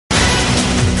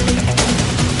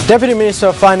Deputy Minister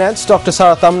of Finance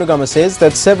Dr.Sarath Amunugama says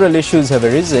that several issues have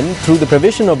arisen through the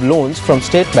provision of loans from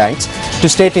state banks to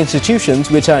state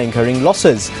institutions which are incurring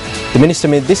losses. The minister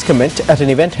made this comment at an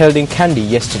event held in Kandy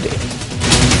yesterday.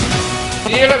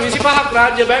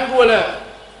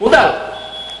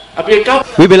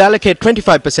 We will allocate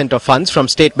 25% of funds from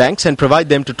state banks and provide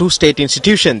them to 2 state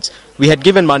institutions. We had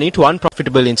given money to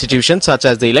unprofitable institutions such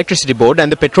as the Electricity Board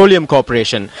and the Petroleum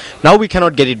Corporation. Now we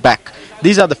cannot get it back.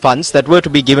 These are the funds that were to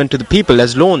be given to the people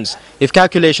as loans. If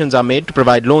calculations are made to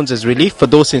provide loans as relief for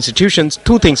those institutions,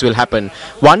 2 things will happen.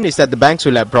 One is that the banks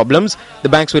will have problems. The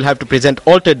banks will have to present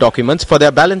altered documents for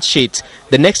their balance sheets.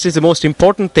 The next is the most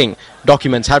important thing.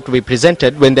 Documents have to be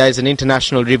presented when there is an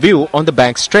international review on the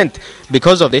bank's strength.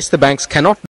 Because of this, the banks cannot